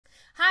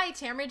Hi,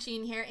 Tamra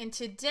Jean here, and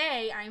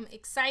today I'm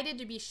excited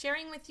to be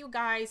sharing with you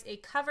guys a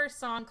cover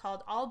song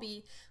called I'll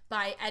Be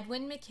by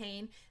Edwin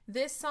McCain.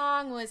 This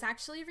song was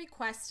actually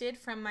requested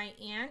from my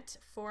aunt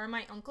for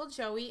my Uncle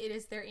Joey. It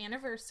is their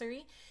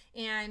anniversary,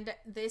 and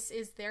this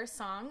is their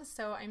song,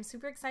 so I'm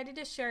super excited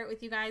to share it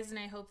with you guys, and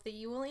I hope that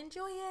you will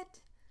enjoy it.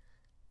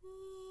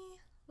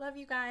 Love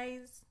you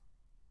guys.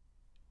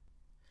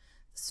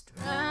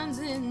 Strands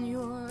in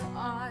your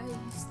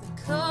eyes,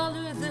 the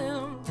color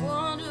them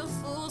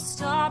wonderful,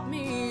 stop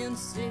me and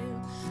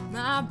still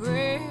my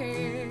breath.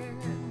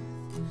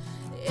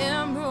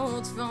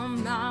 Emeralds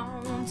from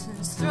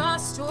mountains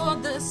thrust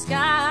toward the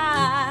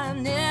sky,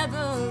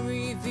 never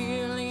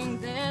revealing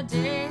their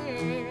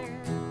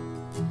depth.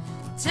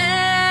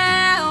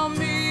 Tell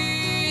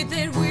me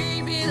that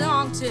we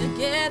belong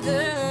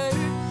together,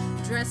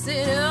 dress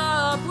it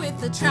up with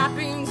the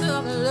trappings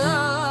of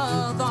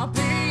love. I'll be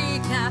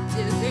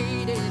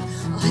captivated,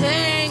 I'll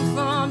hang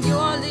from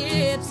your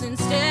lips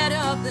instead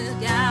of the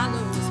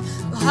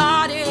gallows, the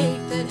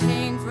heartache that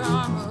hang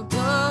from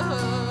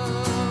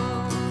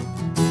above.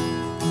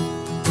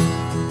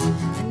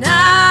 And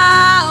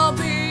I'll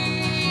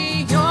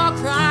be your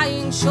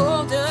crying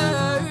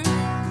shoulder,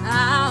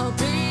 I'll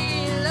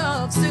be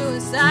love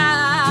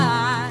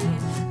suicide,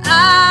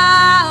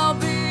 I'll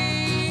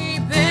be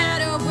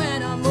better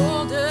when I'm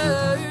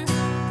older,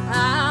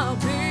 I'll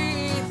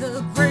be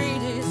the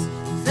greatest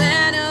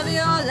fan of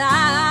your life.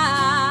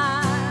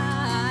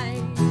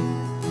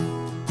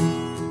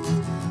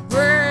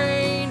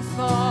 Rain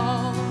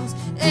falls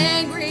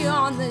angry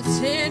on the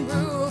tin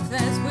roof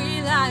as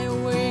we lie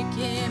awake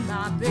in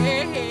my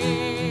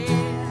bed.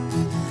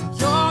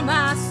 You're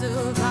my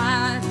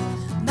survival,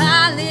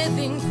 my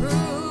living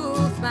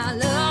proof, my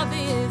love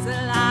is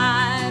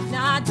alive,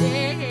 not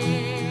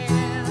dead.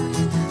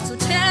 So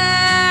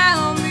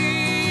tell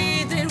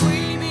me that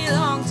we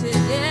belong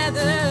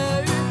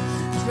together,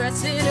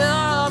 dress it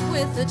up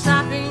with the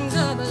trappings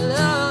of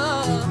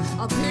love.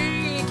 I'll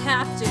be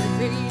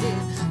captivated,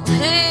 I'll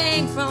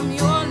hang from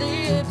your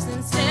lips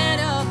instead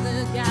of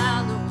the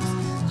gallows,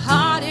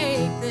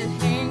 heartache that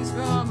hangs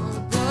from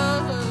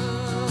above.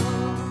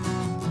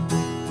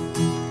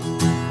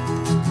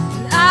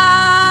 And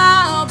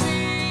I'll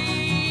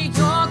be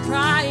your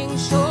crying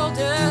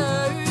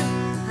shoulder,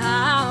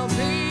 I'll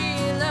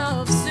be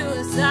love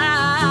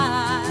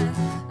suicide,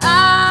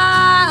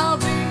 I'll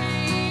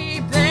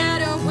be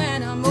better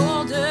when I'm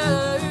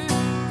older,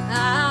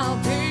 I'll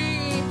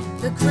be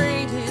the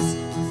greatest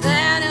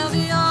fan of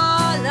your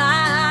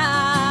life.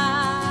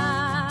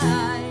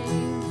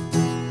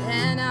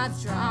 And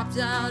I've dropped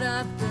out,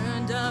 I've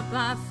burned up,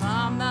 I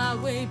found my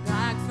way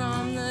back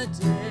from the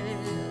dead.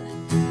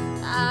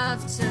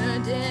 I've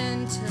turned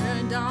and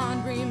turned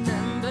on,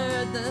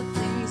 remember the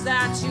things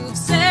that you've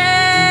said.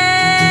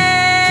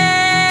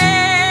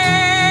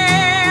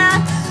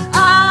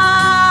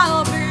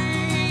 I'll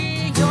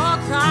be your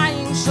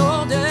crying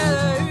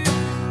shoulder,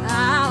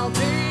 I'll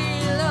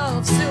be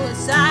love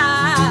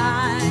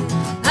suicide,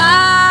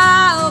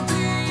 I'll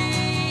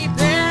be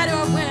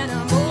better when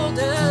I'm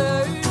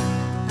older,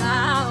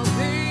 I'll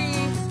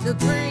be the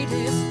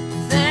greatest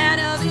fan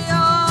of your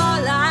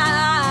life,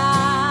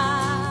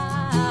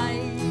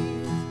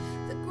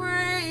 the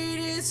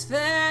greatest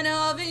fan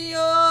of your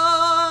life.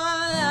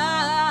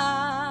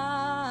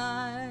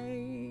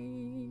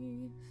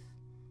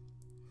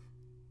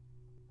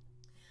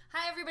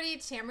 Hi everybody,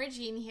 Tamra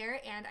Jean here,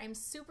 and I'm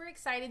super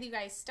excited you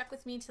guys stuck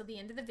with me till the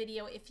end of the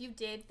video. If you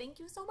did, thank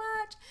you so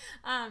much.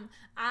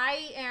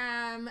 I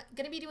am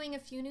going to be doing a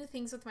few new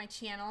things with my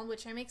channel,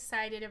 which I'm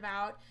excited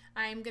about.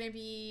 I'm going to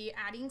be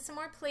adding some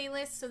more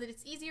playlists so that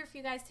it's easier for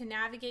you guys to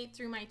navigate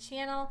through my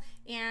channel,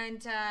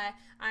 and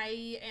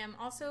I am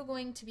also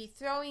going to be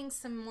throwing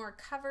some more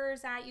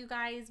covers at you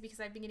guys because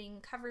I've been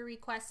getting cover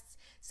requests,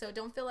 so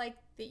don't feel like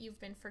that you've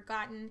been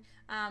forgotten.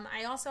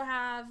 I also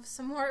have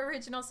some more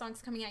original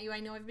songs coming at you. I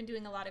know I've been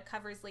doing a lot of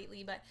covers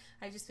lately, but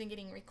I've just been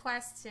getting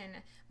requests,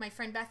 and my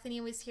friend Bethany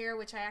was here,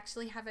 which I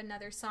actually have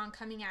another song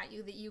coming at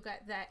you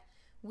that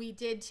we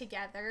did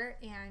together,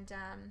 and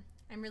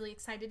I'm really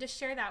excited to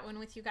share that one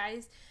with you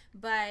guys.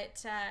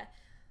 But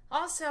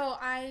also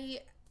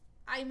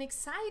I'm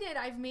excited.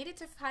 I've made it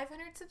to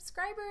 500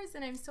 subscribers,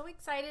 and I'm so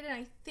excited, and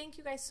I thank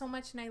you guys so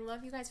much, and I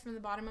love you guys from the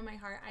bottom of my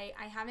heart.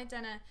 I haven't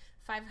done a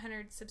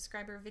 500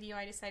 subscriber video.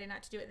 I decided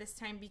not to do it this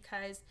time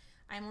because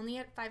I'm only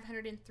at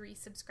 503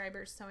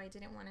 subscribers, so I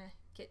didn't want to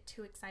get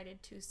too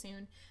excited too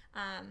soon.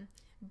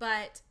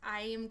 But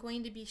I am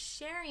going to be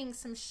sharing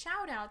some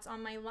shout outs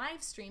on my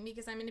live stream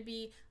because I'm going to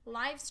be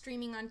live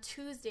streaming on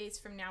Tuesdays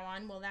from now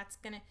on. Well, that's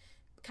going to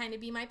kind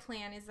of be my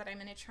plan, is that I'm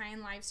going to try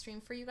and live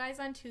stream for you guys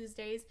on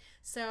Tuesdays.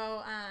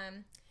 So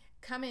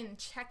come and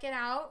check it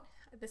out.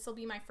 This will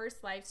be my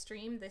first live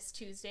stream this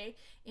Tuesday,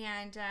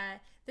 and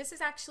this is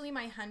actually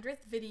my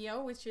 100th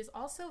video, which is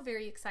also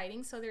very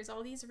exciting. So there's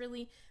all these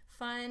really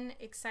fun,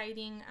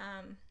 exciting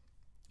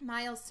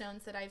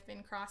milestones that I've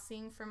been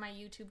crossing for my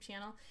YouTube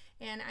channel,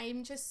 and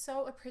I'm just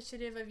so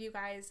appreciative of you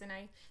guys, and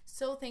I'm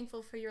so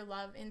thankful for your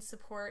love and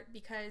support,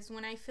 because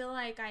when I feel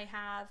like I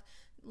have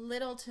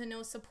little to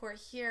no support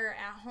here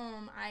at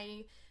home,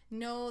 I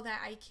know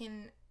that I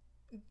can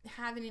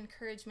have an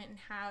encouragement and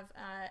have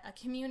a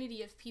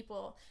community of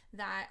people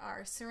that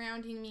are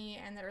surrounding me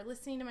and that are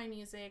listening to my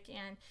music,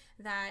 and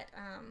that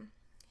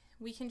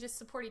we can just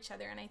support each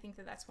other, and I think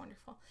that that's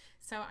wonderful.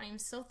 So I'm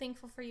so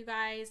thankful for you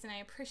guys, and I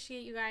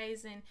appreciate you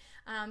guys, and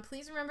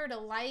please remember to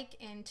like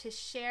and to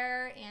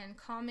share and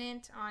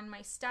comment on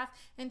my stuff,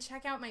 and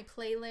check out my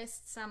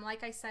playlists.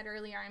 Like I said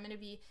earlier, I'm going to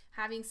be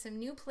having some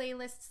new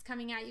playlists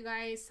coming at you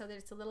guys so that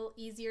it's a little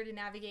easier to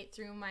navigate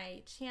through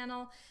my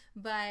channel,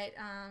 but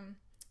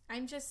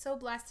I'm just so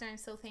blessed, and I'm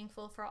so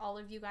thankful for all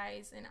of you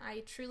guys, and I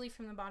truly,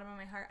 from the bottom of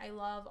my heart, I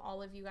love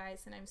all of you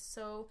guys, and I'm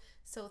so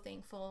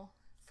thankful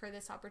for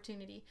this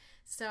opportunity.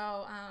 So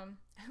I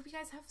hope you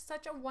guys have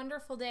such a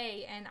wonderful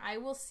day, and I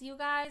will see you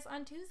guys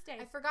on Tuesday.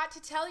 I forgot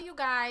to tell you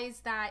guys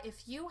that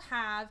if you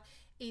have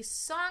a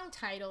song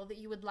title that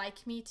you would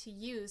like me to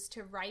use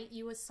to write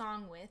you a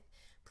song with,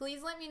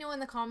 please let me know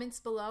in the comments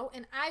below,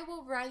 and I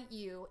will write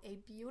you a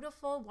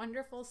beautiful,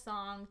 wonderful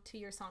song to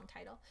your song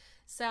title.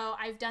 So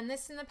I've done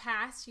this in the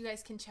past. You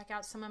guys can check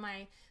out some of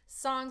my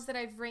songs that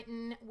I've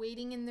written: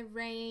 Waiting in the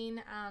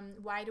Rain,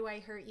 Why Do I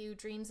Hurt You,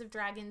 Dreams of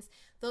Dragons.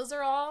 Those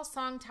are all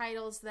song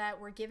titles that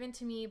were given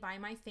to me by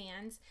my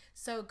fans.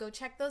 So go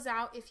check those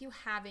out if you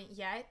haven't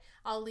yet.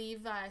 I'll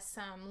leave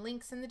some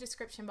links in the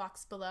description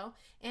box below.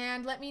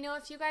 And let me know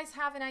if you guys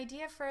have an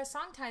idea for a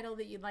song title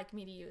that you'd like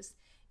me to use.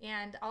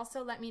 And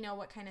also let me know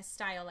what kind of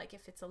style, like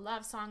if it's a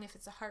love song, if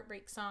it's a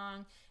heartbreak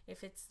song,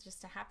 if it's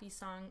just a happy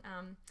song.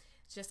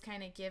 Just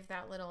kind of give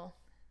that little,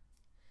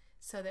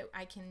 so that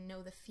I can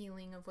know the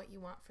feeling of what you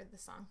want for the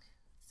song.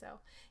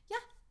 So yeah,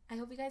 I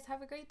hope you guys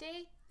have a great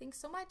day. Thanks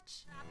so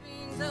much.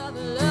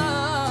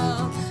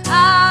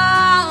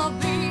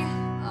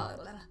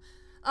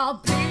 I'll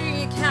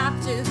be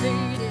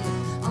captivated.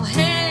 I'll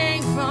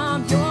hang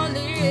from your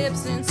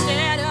lips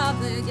instead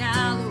of the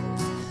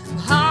gallows.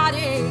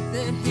 Heartache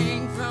that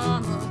hang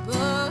from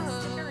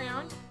above. Stick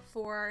around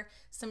for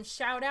some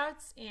shout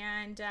outs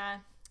and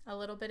a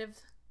little bit of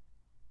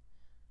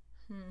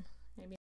maybe